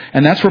problem.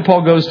 And that's where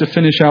Paul goes to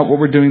finish out what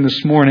we're doing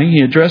this morning.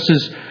 He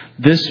addresses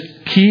this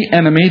key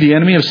enemy, the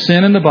enemy of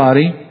sin in the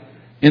body.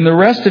 In the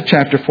rest of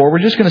chapter 4, we're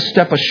just going to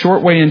step a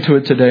short way into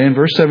it today in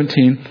verse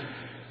 17.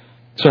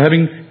 So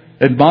having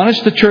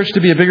admonished the church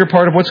to be a bigger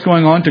part of what's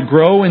going on, to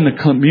grow in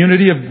the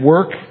community of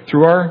work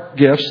through our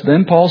gifts,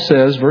 then Paul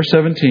says, verse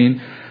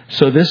 17,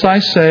 so this I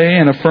say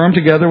and affirm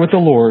together with the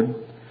Lord,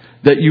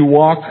 that you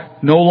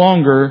walk no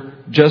longer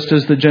just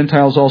as the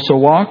Gentiles also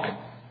walk,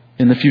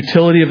 in the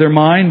futility of their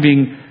mind,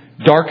 being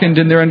darkened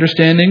in their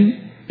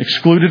understanding,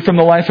 excluded from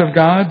the life of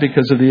God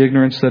because of the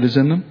ignorance that is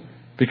in them,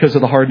 because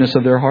of the hardness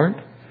of their heart.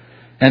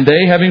 And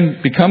they,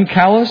 having become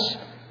callous,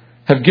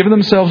 have given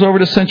themselves over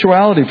to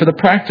sensuality for the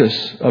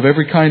practice of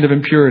every kind of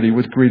impurity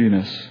with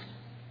greediness.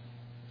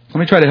 Let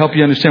me try to help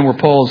you understand where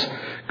Paul's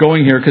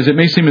going here, because it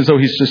may seem as though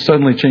he's just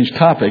suddenly changed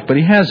topic, but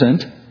he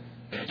hasn't.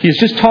 He has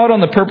just taught on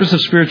the purpose of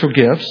spiritual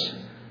gifts.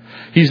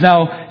 He's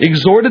now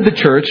exhorted the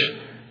church,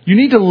 you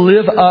need to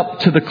live up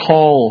to the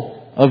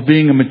call of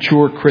being a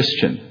mature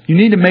Christian. You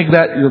need to make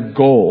that your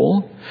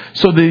goal.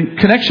 So the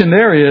connection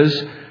there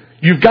is,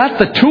 you've got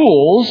the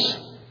tools,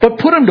 but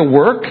put them to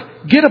work.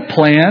 Get a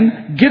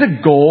plan. Get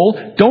a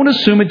goal. Don't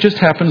assume it just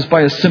happens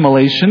by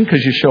assimilation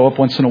because you show up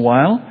once in a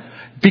while.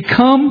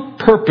 Become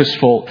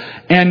purposeful.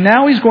 And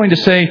now he's going to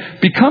say,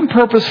 become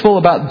purposeful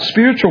about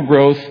spiritual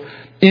growth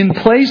in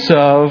place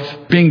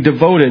of being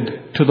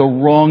devoted to the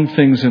wrong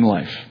things in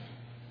life,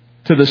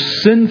 to the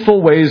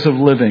sinful ways of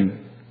living.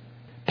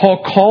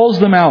 Paul calls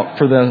them out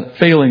for the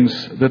failings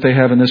that they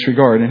have in this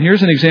regard. And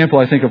here's an example,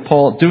 I think, of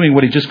Paul doing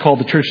what he just called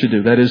the church to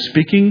do. That is,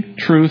 speaking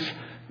truth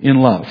in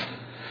love.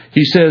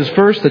 He says,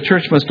 first, the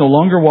church must no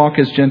longer walk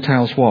as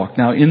Gentiles walk.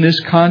 Now, in this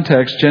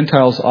context,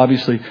 Gentiles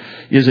obviously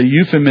is a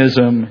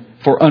euphemism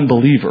for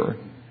unbeliever.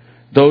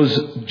 Those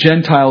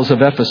Gentiles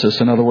of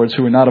Ephesus, in other words,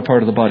 who are not a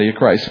part of the body of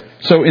Christ.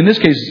 So in this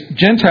case,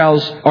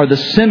 Gentiles are the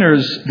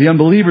sinners, the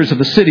unbelievers of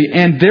the city.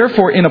 And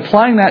therefore, in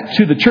applying that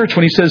to the church,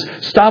 when he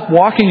says, stop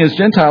walking as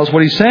Gentiles,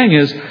 what he's saying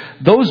is,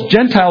 those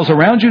Gentiles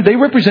around you, they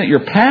represent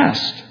your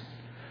past.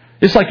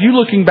 It's like you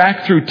looking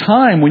back through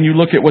time when you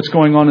look at what's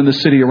going on in the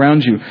city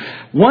around you.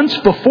 Once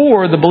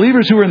before, the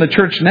believers who are in the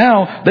church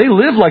now, they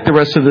live like the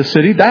rest of the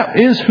city. That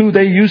is who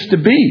they used to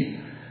be.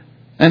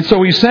 And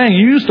so he's saying,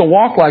 you used to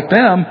walk like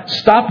them.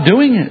 Stop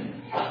doing it.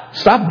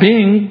 Stop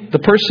being the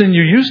person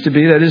you used to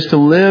be. That is to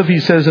live, he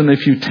says, in the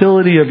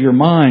futility of your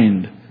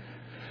mind.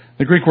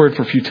 The Greek word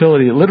for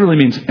futility, it literally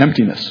means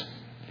emptiness.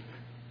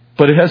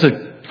 But it has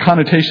a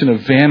connotation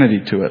of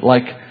vanity to it.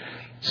 Like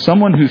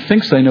someone who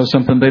thinks they know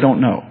something they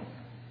don't know.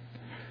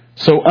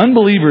 So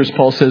unbelievers,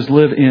 Paul says,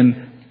 live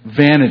in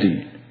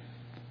vanity.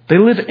 They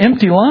live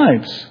empty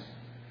lives.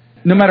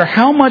 No matter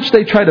how much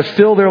they try to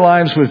fill their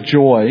lives with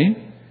joy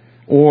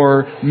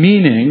or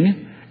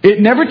meaning,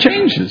 it never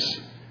changes.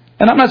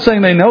 And I'm not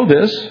saying they know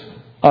this.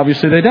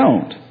 Obviously they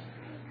don't.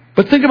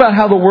 But think about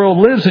how the world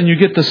lives and you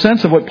get the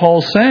sense of what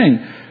Paul's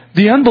saying.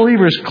 The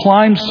unbelievers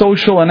climb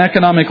social and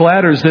economic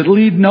ladders that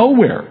lead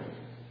nowhere.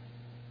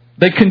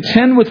 They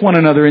contend with one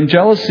another in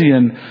jealousy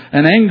and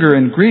anger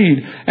and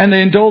greed, and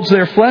they indulge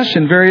their flesh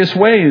in various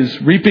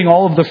ways, reaping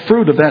all of the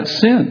fruit of that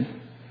sin.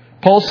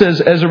 Paul says,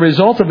 as a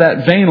result of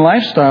that vain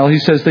lifestyle, he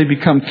says they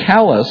become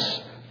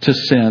callous to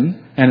sin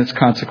and its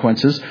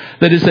consequences.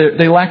 That is,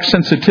 they lack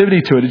sensitivity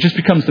to it. It just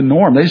becomes the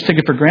norm. They just take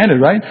it for granted,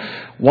 right?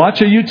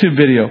 Watch a YouTube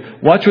video.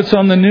 Watch what's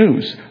on the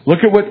news. Look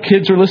at what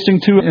kids are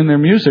listening to in their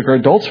music, or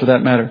adults for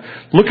that matter.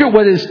 Look at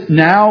what is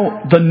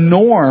now the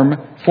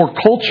norm for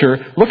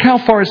culture. Look how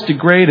far it's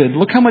degraded.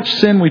 Look how much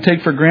sin we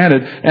take for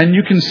granted. And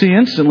you can see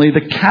instantly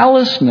the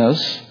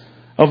callousness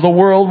of the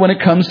world when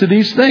it comes to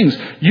these things.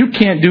 You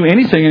can't do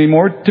anything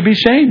anymore to be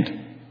shamed.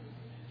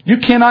 You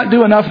cannot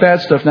do enough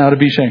bad stuff now to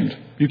be shamed.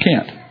 You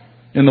can't.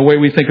 In the way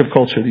we think of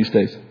culture these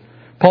days.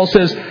 Paul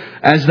says,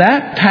 as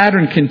that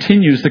pattern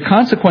continues, the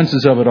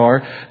consequences of it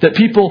are that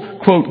people,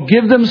 quote,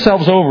 give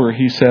themselves over,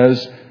 he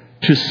says,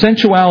 to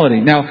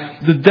sensuality. Now,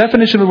 the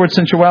definition of the word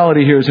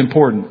sensuality here is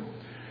important.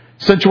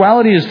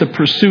 Sensuality is the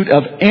pursuit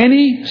of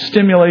any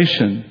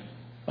stimulation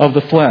of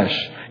the flesh.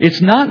 It's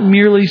not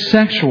merely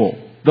sexual,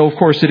 though of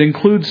course it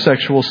includes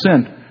sexual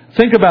sin.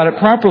 Think about it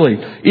properly.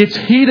 It's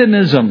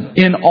hedonism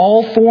in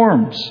all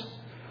forms.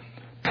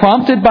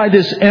 Prompted by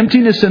this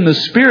emptiness in the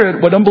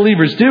spirit, what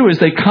unbelievers do is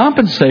they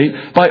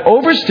compensate by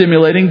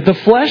overstimulating the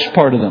flesh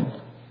part of them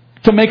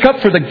to make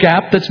up for the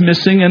gap that's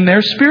missing in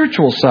their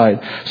spiritual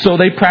side. So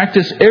they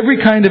practice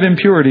every kind of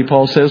impurity,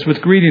 Paul says, with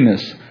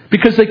greediness,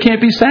 because they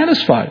can't be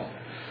satisfied.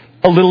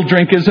 A little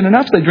drink isn't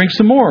enough, they drink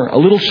some more. A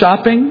little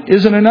shopping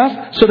isn't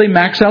enough, so they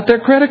max out their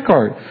credit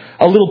card.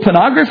 A little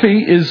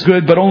pornography is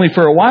good, but only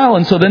for a while,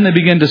 and so then they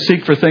begin to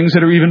seek for things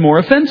that are even more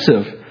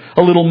offensive.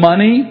 A little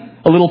money,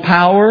 a little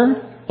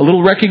power, a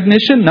little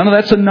recognition, none of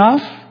that's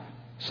enough.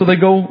 So they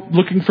go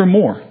looking for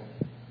more.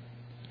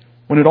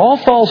 When it all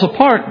falls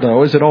apart,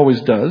 though, as it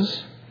always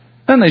does,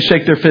 then they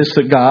shake their fists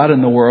at God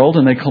and the world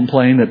and they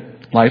complain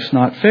that life's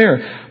not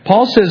fair.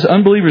 Paul says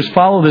unbelievers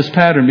follow this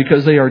pattern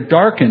because they are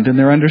darkened in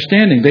their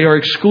understanding. They are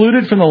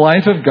excluded from the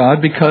life of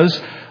God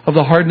because of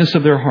the hardness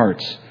of their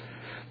hearts.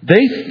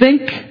 They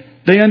think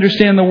they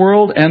understand the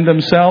world and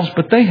themselves,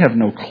 but they have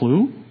no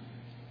clue.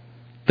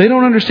 They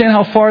don't understand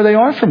how far they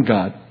are from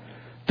God.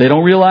 They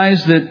don't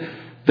realize that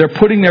they're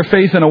putting their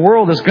faith in a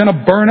world that's going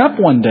to burn up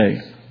one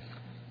day.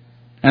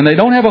 And they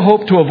don't have a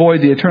hope to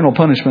avoid the eternal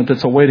punishment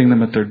that's awaiting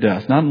them at their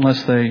death, not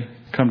unless they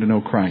come to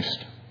know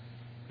Christ.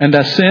 And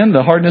that sin,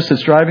 the hardness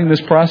that's driving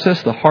this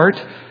process, the heart,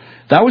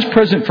 that was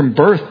present from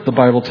birth, the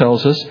Bible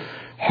tells us,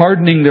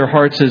 hardening their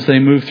hearts as they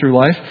move through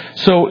life.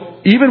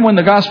 So even when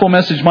the gospel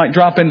message might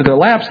drop into their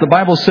laps, the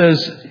Bible says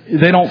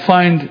they don't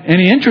find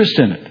any interest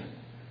in it.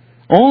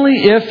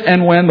 Only if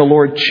and when the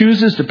Lord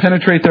chooses to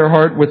penetrate their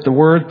heart with the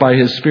Word by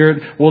His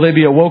Spirit will they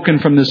be awoken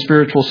from this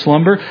spiritual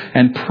slumber,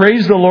 and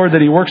praise the Lord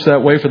that He works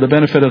that way for the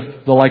benefit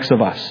of the likes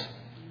of us.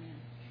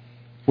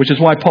 Which is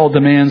why Paul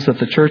demands that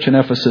the church in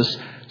Ephesus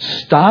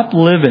stop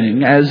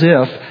living as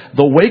if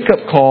the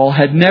wake-up call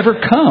had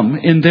never come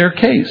in their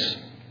case.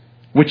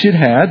 Which it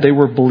had. They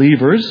were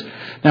believers.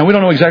 Now, we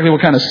don't know exactly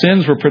what kind of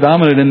sins were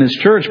predominant in this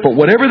church, but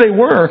whatever they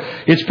were,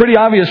 it's pretty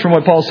obvious from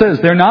what Paul says.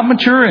 They're not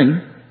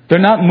maturing. They're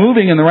not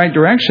moving in the right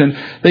direction.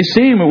 They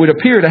seem, it would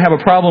appear, to have a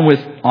problem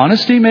with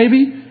honesty,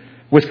 maybe,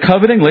 with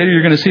coveting. Later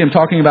you're going to see him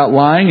talking about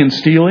lying and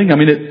stealing. I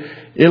mean,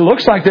 it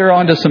looks like they're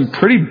onto some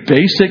pretty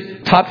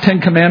basic top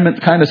 10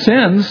 commandment kind of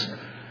sins.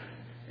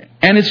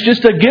 And it's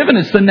just a given.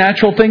 It's the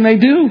natural thing they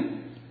do.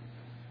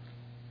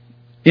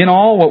 In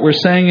all, what we're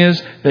saying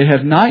is they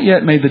have not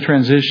yet made the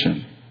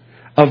transition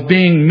of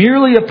being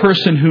merely a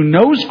person who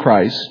knows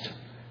Christ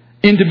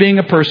into being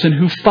a person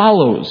who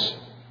follows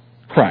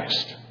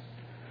Christ.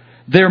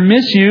 Their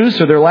misuse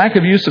or their lack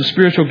of use of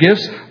spiritual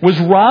gifts was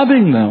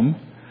robbing them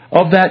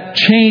of that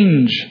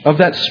change, of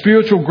that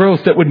spiritual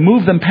growth that would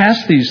move them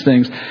past these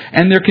things.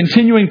 And their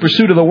continuing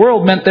pursuit of the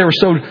world meant they were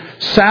so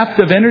sapped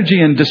of energy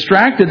and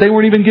distracted, they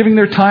weren't even giving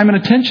their time and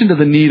attention to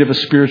the need of a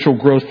spiritual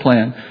growth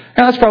plan.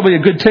 And that's probably a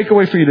good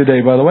takeaway for you today,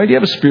 by the way. Do you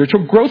have a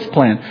spiritual growth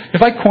plan?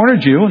 If I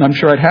cornered you, and I'm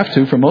sure I'd have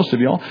to for most of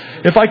y'all,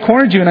 if I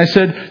cornered you and I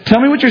said, tell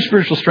me what your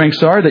spiritual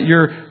strengths are that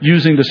you're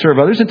using to serve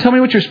others, and tell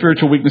me what your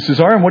spiritual weaknesses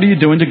are, and what are you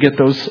doing to get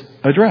those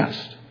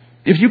addressed?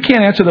 If you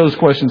can't answer those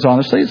questions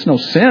honestly, it's no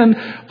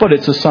sin, but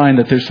it's a sign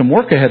that there's some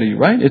work ahead of you,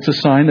 right? It's a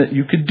sign that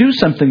you could do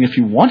something if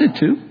you wanted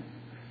to.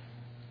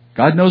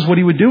 God knows what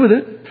He would do with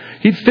it.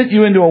 He'd fit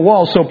you into a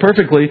wall so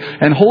perfectly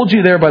and hold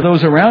you there by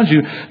those around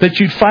you that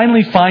you'd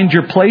finally find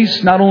your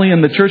place, not only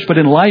in the church, but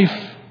in life.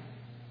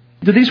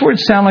 Do these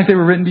words sound like they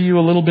were written to you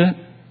a little bit?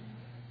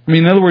 I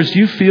mean, in other words, do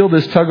you feel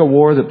this tug of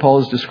war that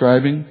Paul is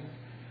describing?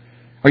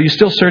 Are you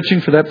still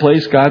searching for that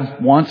place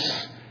God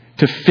wants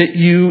to fit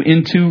you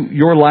into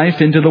your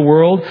life, into the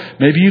world?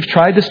 Maybe you've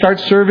tried to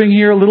start serving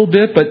here a little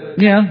bit, but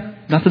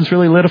nothing's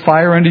really lit a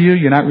fire under you.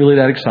 You're not really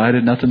that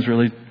excited. Nothing's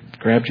really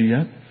grabbed you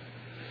yet.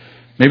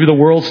 Maybe the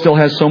world still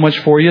has so much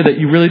for you that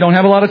you really don't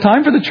have a lot of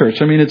time for the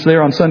church. I mean, it's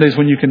there on Sundays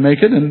when you can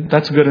make it, and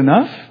that's good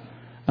enough.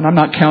 And I'm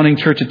not counting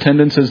church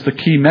attendance as the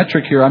key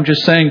metric here. I'm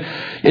just saying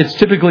it's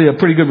typically a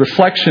pretty good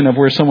reflection of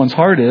where someone's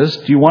heart is.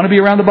 Do you want to be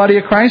around the body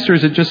of Christ, or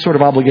is it just sort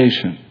of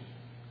obligation?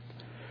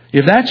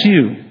 If that's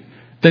you,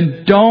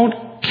 then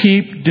don't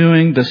keep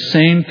doing the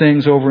same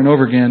things over and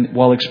over again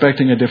while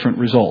expecting a different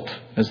result,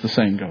 as the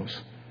saying goes.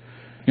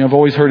 I've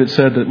always heard it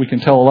said that we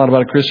can tell a lot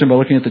about a Christian by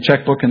looking at the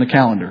checkbook and the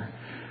calendar,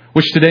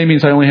 which today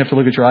means I only have to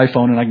look at your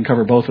iPhone and I can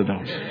cover both of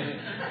those.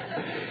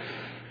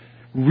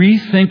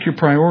 Rethink your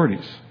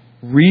priorities.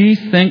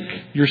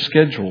 Rethink your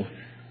schedule.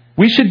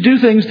 We should do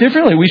things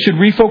differently. We should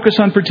refocus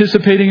on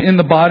participating in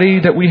the body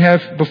that we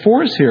have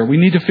before us here. We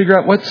need to figure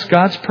out what's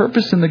God's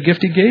purpose in the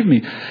gift He gave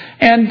me.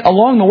 And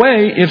along the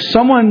way, if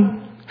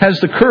someone has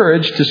the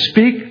courage to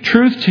speak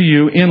truth to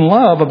you in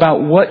love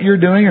about what you're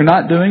doing or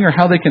not doing or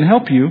how they can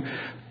help you,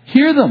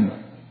 hear them.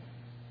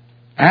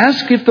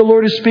 Ask if the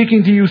Lord is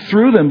speaking to you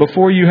through them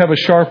before you have a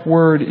sharp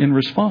word in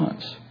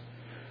response.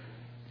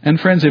 And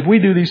friends, if we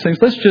do these things,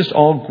 let's just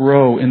all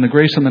grow in the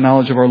grace and the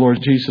knowledge of our Lord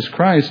Jesus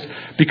Christ.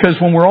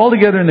 Because when we're all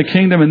together in the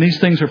kingdom and these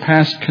things are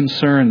past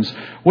concerns,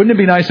 wouldn't it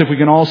be nice if we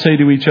can all say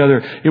to each other,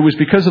 it was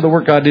because of the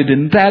work God did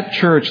in that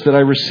church that I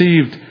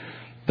received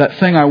that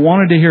thing I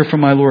wanted to hear from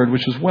my Lord,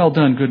 which is, well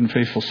done, good and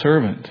faithful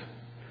servant.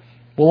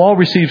 We'll all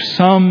receive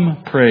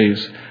some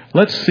praise.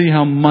 Let's see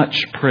how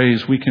much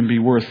praise we can be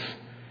worth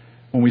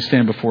when we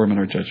stand before Him in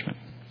our judgment.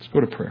 Let's go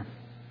to prayer.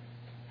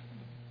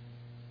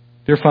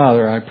 Dear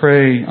Father, I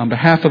pray on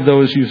behalf of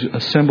those you've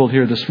assembled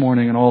here this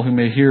morning and all who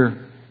may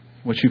hear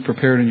what you've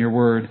prepared in your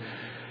word,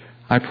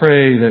 I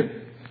pray that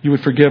you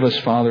would forgive us,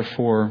 Father,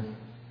 for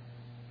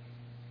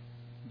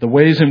the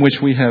ways in which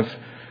we have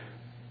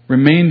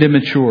remained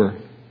immature,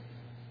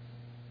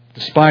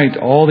 despite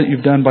all that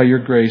you've done by your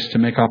grace to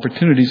make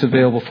opportunities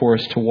available for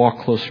us to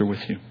walk closer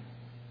with you.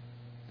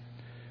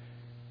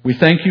 We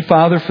thank you,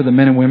 Father, for the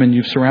men and women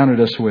you've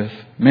surrounded us with,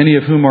 many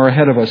of whom are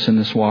ahead of us in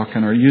this walk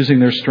and are using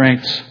their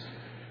strengths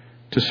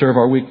to serve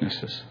our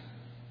weaknesses.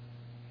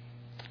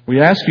 We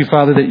ask you,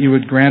 Father, that you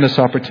would grant us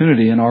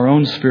opportunity in our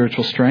own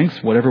spiritual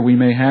strength, whatever we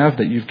may have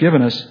that you've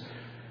given us,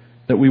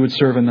 that we would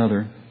serve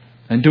another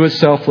and do it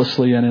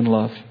selflessly and in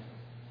love.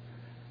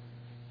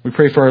 We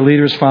pray for our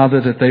leaders, Father,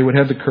 that they would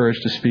have the courage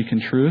to speak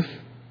in truth,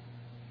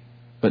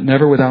 but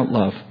never without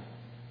love.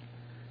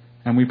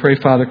 And we pray,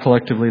 Father,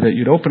 collectively that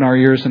you'd open our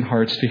ears and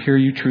hearts to hear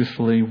you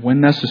truthfully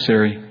when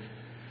necessary,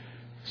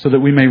 so that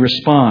we may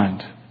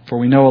respond. For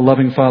we know a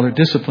loving Father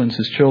disciplines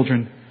His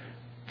children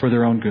for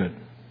their own good.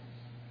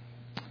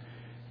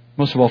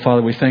 Most of all,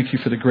 Father, we thank you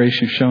for the grace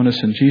you've shown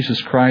us in Jesus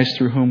Christ,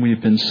 through whom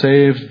we've been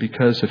saved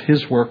because of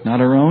His work,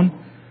 not our own,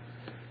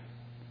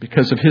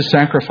 because of His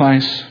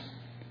sacrifice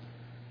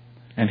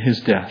and His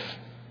death.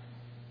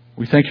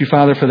 We thank you,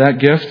 Father, for that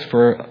gift,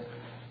 for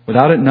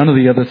without it, none of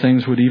the other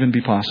things would even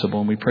be possible.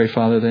 And we pray,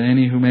 Father, that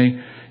any who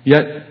may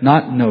yet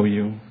not know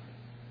you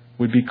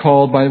would be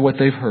called by what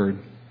they've heard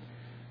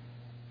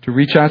to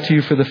reach out to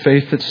you for the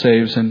faith that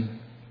saves, and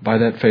by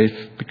that faith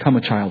become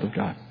a child of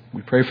God.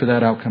 We pray for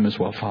that outcome as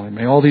well, Father.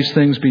 May all these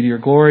things be to your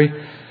glory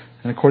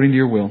and according to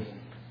your will.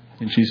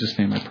 In Jesus'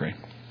 name I pray.